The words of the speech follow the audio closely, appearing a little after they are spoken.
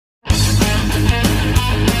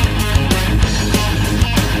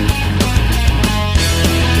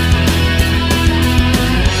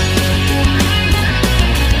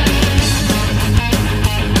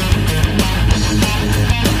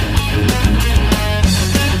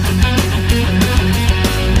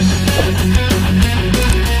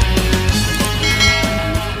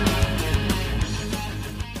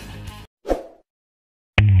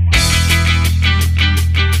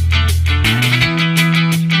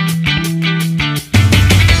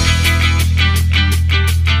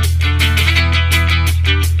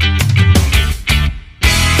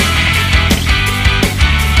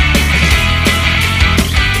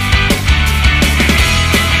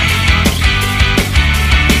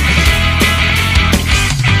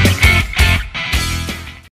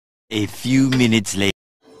A few minutes later.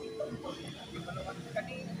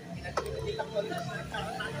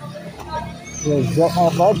 Exact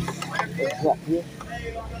mga buds. Exact yun.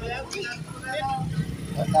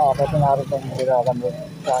 At nakapati narin itong Bilagan Road.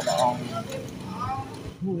 Sana ang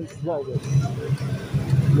smooth rider.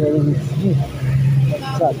 Very smooth.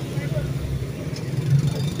 That's sad.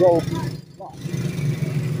 Let's go. Let's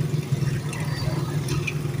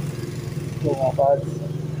go mga buds.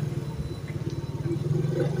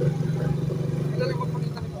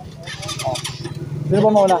 Sino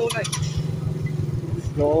ba muna? Let's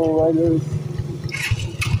go riders.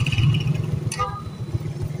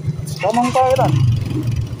 Kamang tayo lang.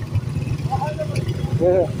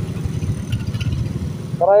 Yeah.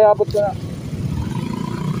 Tara, iabot ko na.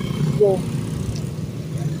 Let's go.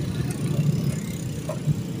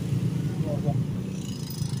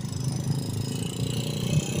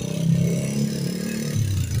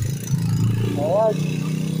 Alright.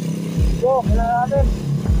 Let's go, kailan natin.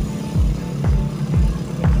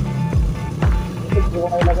 Hindi ko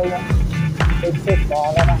na ilagay yung headset.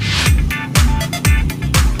 Bahala na.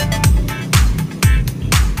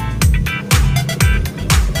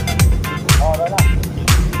 Bahala na.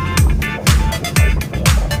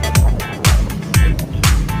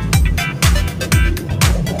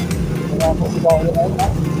 Kaya po sigaw yun na yun ha.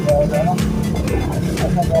 Bahala na.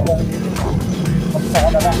 Magsaka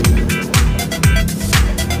na lang.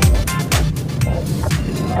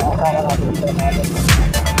 Nakakama natin ito natin.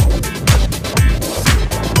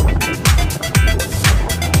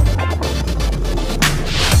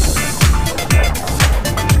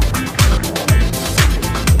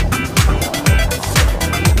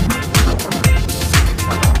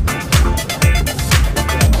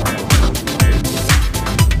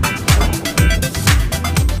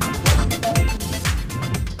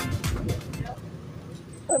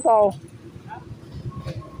 Tao.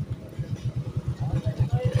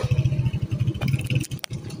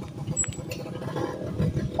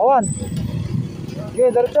 Awan. Sige,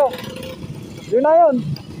 diretso. Yun na yun.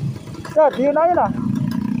 Chad, yun na yun ah.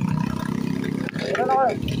 Yun na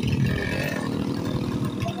kayo.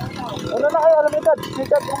 Yun na kayo, alam mo Chad. Si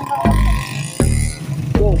Chad yung na.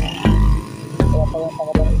 Go. Wala pa yung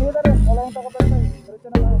takabalik. Sige na rin, wala yung takabalik tayo. Diretso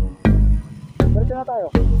na tayo. Diretso na tayo.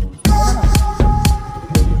 Yun na.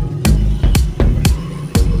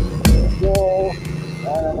 Go.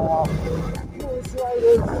 Yan na mga Morgz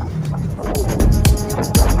riders.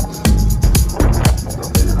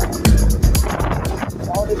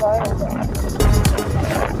 Ako di tayo.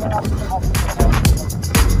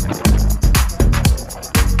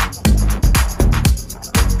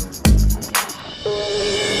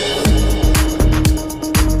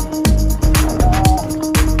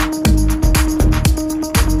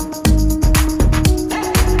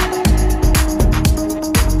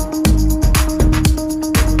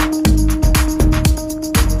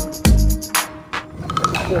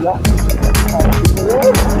 Wala.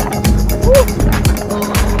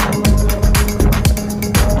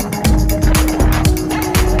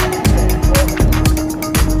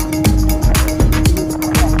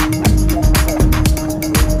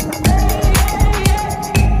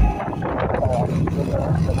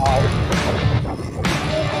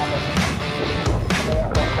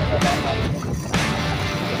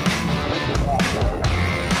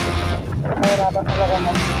 Mahirapan talaga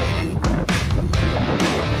ng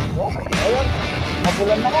ayan,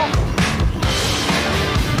 mabulan na ka.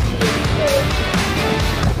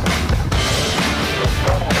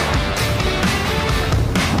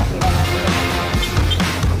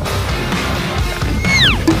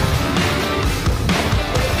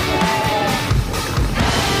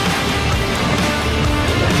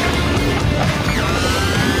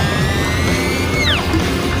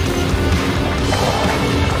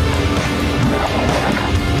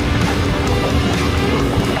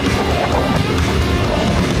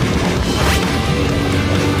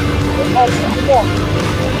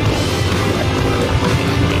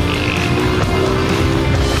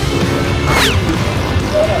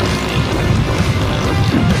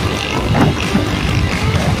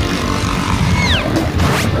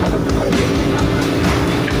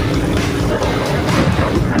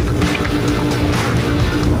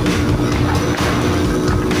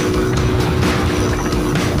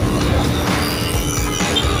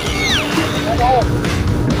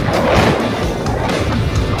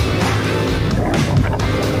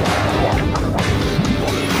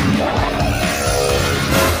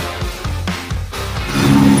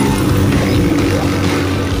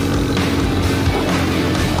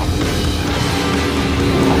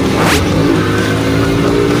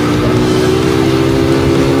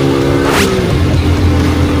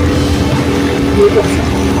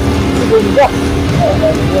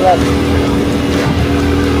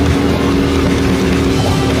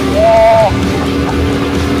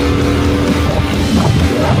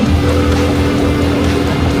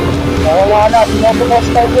 hinahanap. Motoposh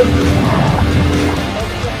tayo yun.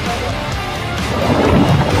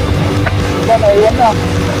 Diba, naiwan na.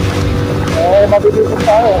 Eh, mabibisit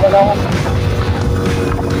tayo. Walang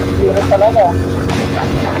hirap talaga.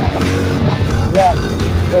 Yan.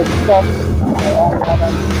 Good stop. Ayan,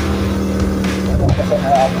 kanan. Kasi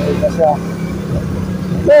na-upgrade na siya.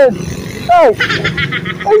 Then, ay!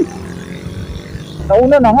 Ay!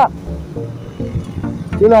 Nauna na nga.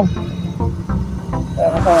 Silong. Kaya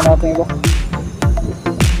kasama natin iba.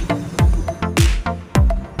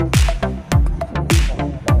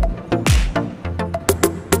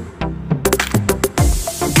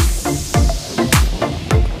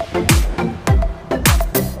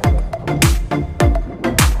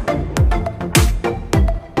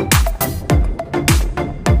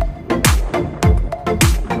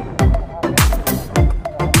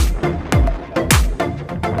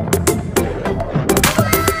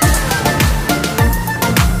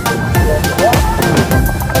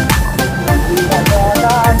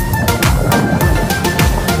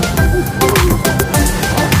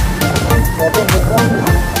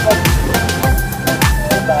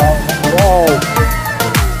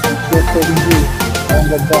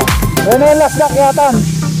 Ano yung last akyatan?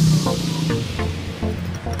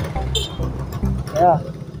 Ayan.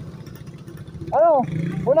 Ano?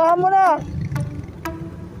 Unahan mo na!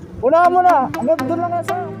 Unahan mo na! Hanggang doon lang yan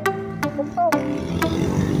sa puntang.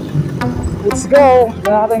 Let's go!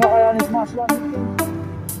 Nakakating ka kaya ni Smash One.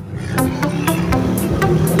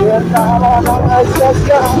 Ayan na mga guys, let's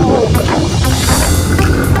go!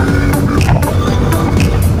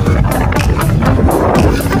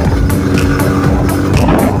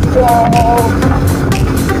 Ito na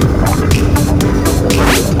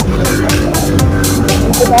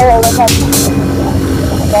ako, lahat.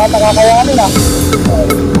 Lahat nakakayanin na.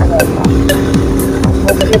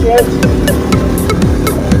 Motovlog.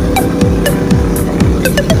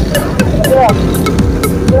 Ito.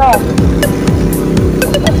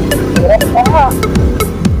 Hirap pa nga.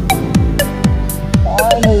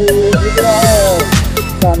 Ay, nalilito na ako.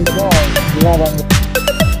 Santol. Bilagan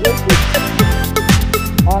Road.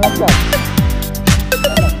 Hanap ka.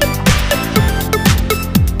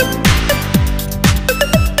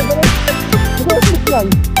 Ano?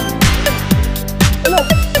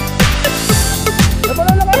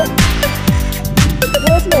 Napala na kayo?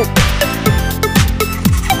 Yes, mate.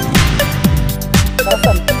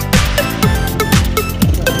 Karasan.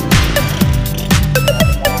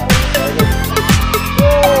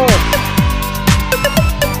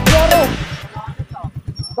 Yaro.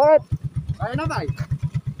 Bakit? Kaya na ba?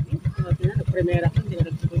 Primera.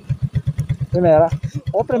 Primera?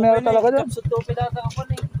 Oo, primera talaga dyan. Kapsutupi na ako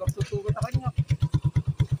na eh. Kapsutupi na kanya.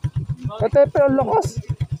 Katepe, ang lakas.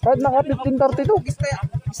 Kahit naka 1532.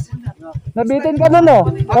 Nabitin ka dun,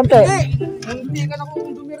 no? Konti. Hindi ka na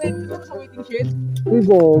kung dumiret sa waiting shed. Uy,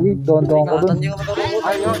 gogi. Doon ko dun.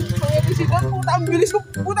 Ayun. Sa waiting shed, puta, ang bilis ko.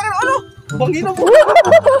 Puta ka ano? Bangin na mo.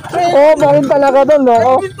 Oo, bangin talaga dun, no?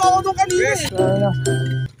 Ay, pinto ako doon kanina eh.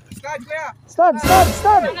 Skad, kuya. Stad!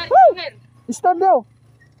 Woo! Stad daw.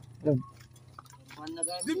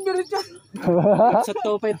 Dumiret siya. Sa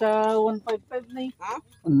topay ta 155 na eh. Ha?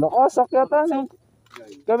 Ang lakas, akyatan.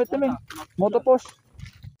 Gamit namin. Motoposh.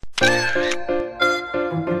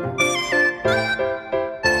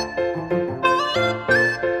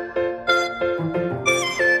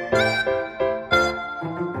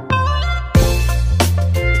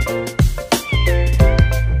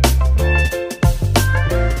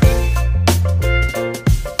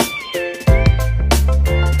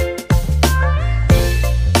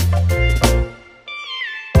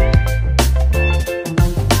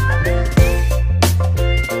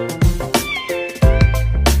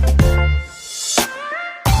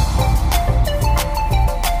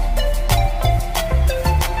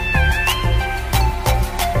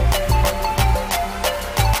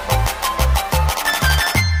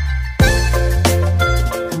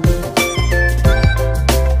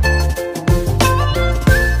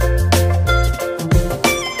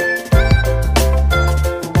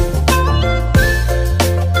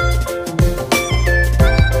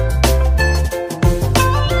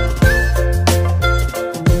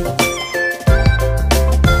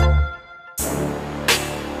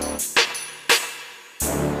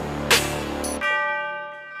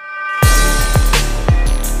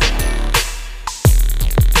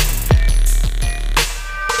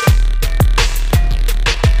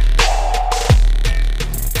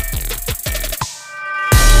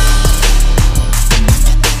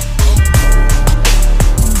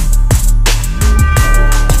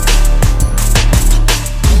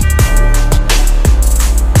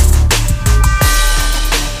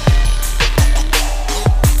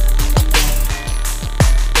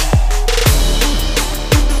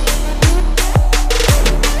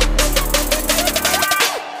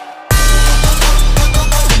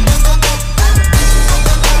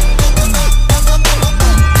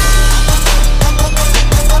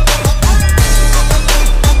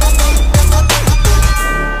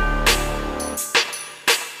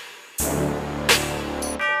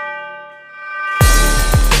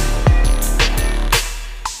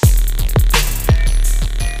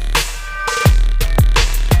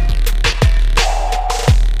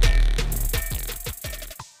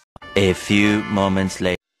 A few moments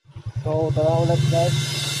later. So, tara ulit guys.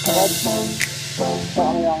 Agad. Sa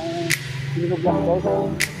kami ang Siminublan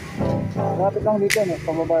Falls. Rapid lang dito, no?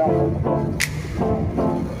 Pababa lang.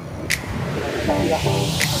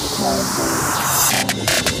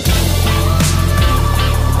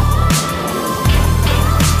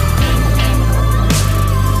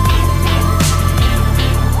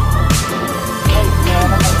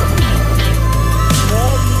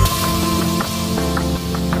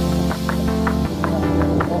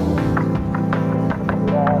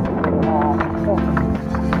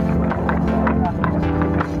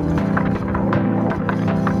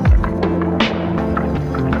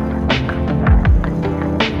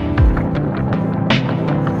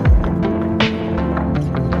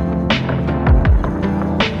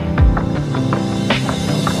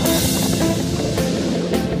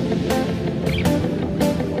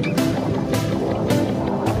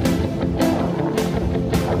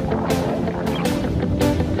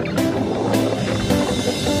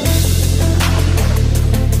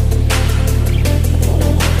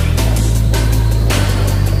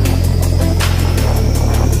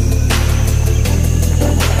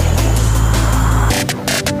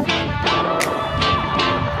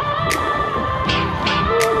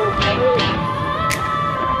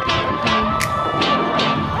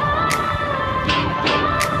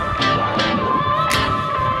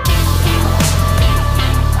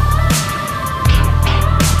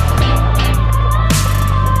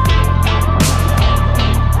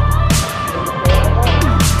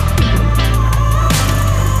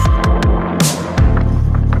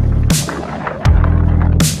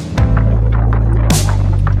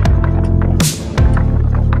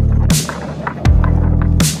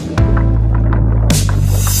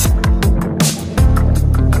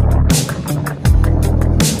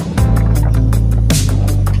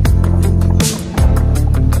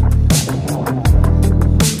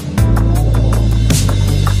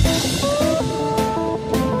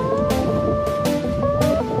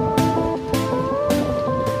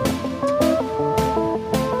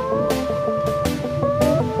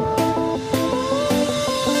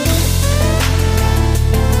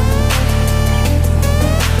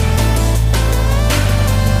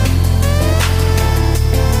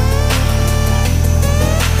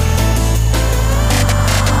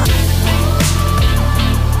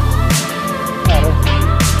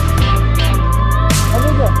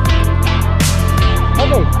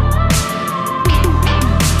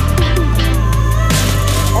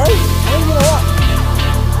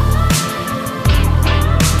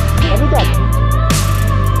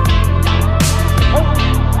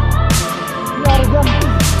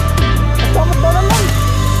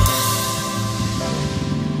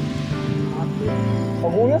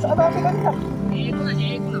 Paguyas at dati kanina. Sige ko na.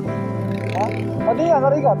 Ha? Pati yan,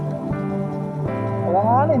 narigat.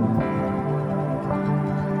 Walanganin.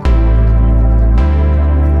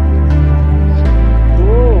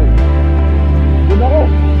 Oo. Doon ako.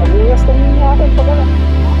 Paguyas tong akin pag ano.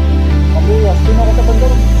 Paguyas. Doon ako sa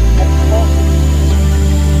bandaro.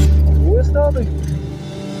 Paguyas dati.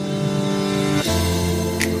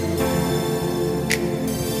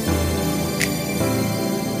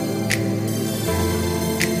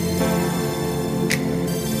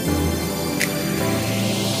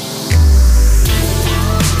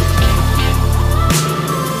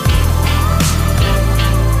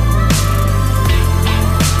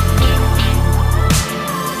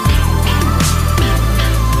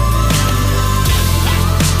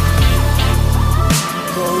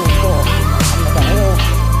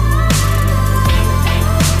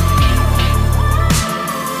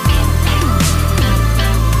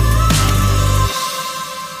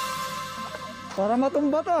 Para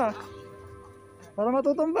matumba to. Para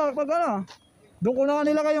matutumba pag ano. Doon ko na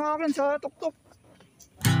nilagay yung akin sa tuktok.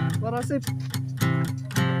 Para safe.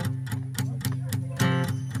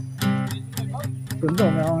 Ganda,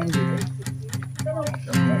 may akong hindi.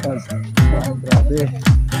 Grabe.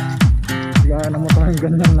 Sigara na mo tayong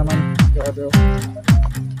ganyan naman. Grabe.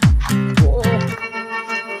 Oo.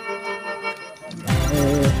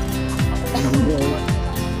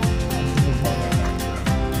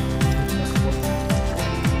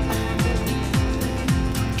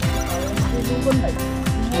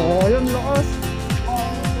 Oh, yun lakas.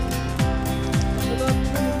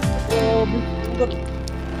 Bugat.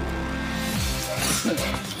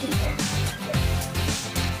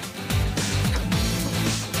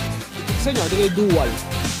 Sa inyo, di kayo dual.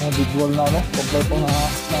 Dual na ano? Pagkal pa na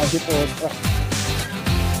jeep o truck.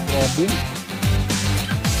 Grabe.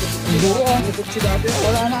 Enduro ah. Likod si dati.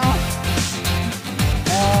 Wala na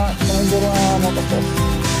ah. Enduro na motoposh.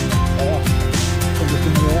 Kaya. Gusto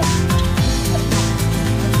mo yan.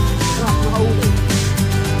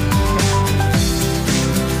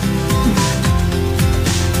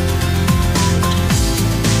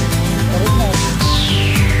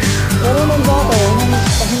 Pero nung dati,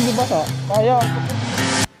 pag hindi basa, kaya.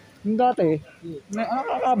 Yung dati, may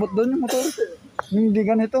nakakabot doon yung motor. Hindi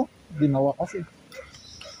ganito. Ginawa kasi.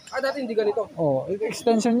 Dati hindi ganito. Oh,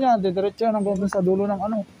 extension niya, diretso yan hanggang sa dulo ng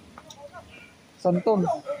ano. Santol.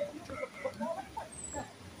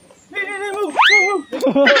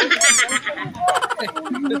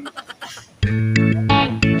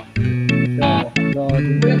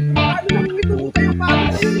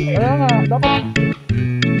 Kaya nga, dapat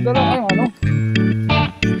dala kayong ano.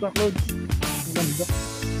 Stock load. Ganda.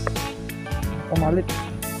 Pamalit.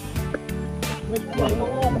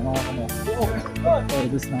 Mga kamo.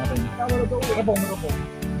 Service natin. Ayan.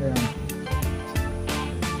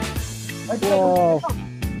 Wow.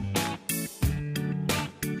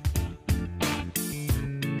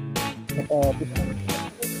 Sapatos.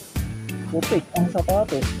 Putik ang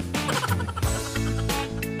sapatos.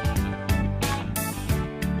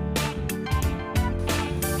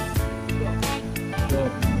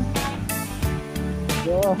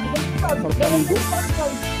 Sarpaligo.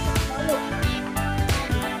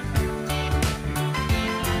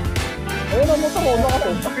 Ayun ang motor ko,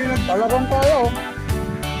 nakapin. Talagang kaya oh.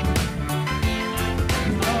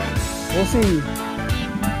 Rosi.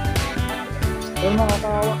 Ayun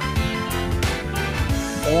makakawa.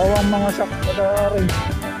 Kawawa ang mga shock kada rin.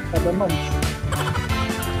 Kada months.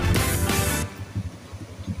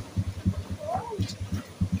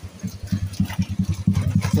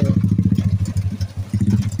 So,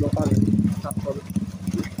 lokal. Sakto.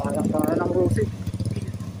 Kaya ng Rosi.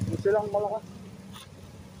 Rosi lang malakas.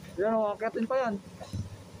 Yan o, akitin pa yan.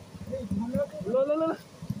 Lala.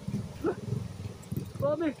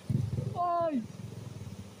 Grabe. Ay.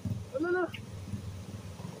 Lala.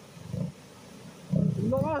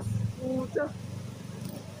 Lakas. Pucha.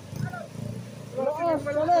 Lakas.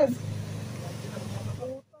 Malalas.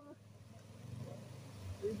 Puta.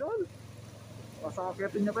 Idol.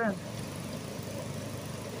 Pasakitin niya pa yan.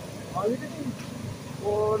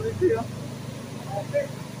 Quality ah. Okay.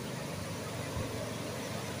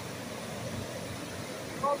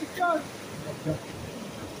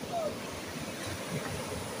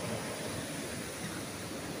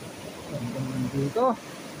 Dito.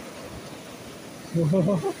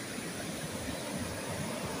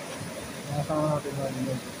 Nakasama natin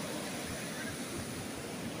natin.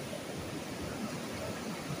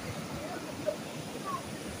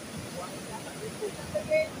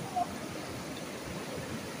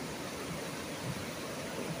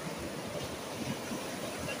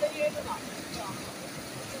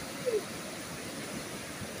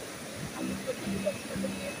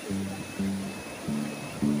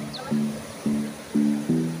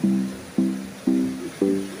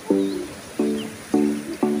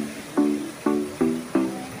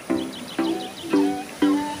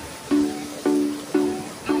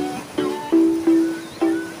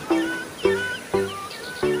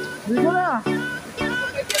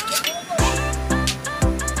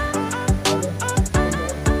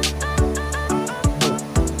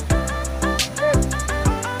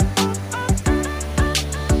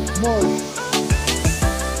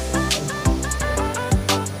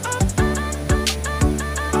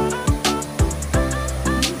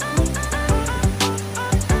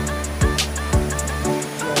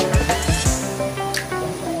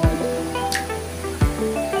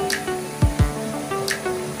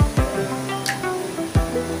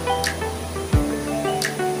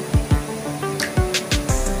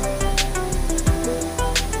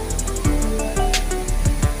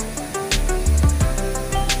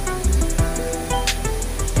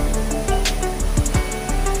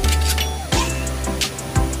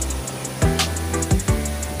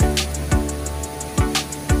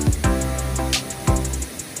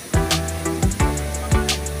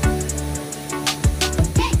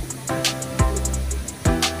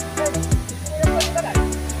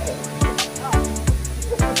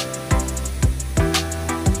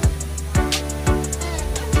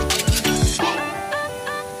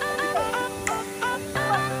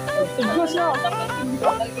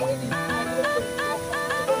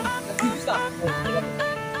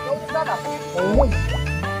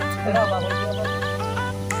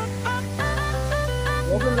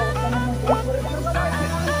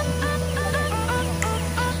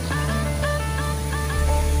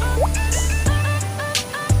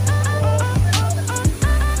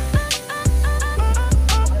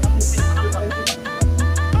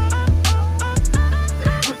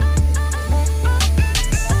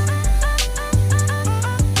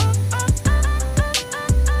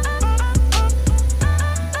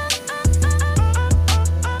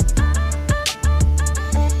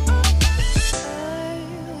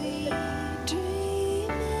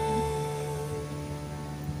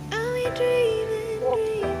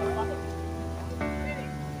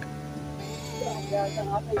 Dreaming?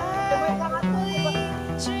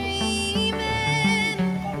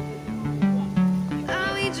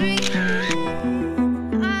 Are we dreaming?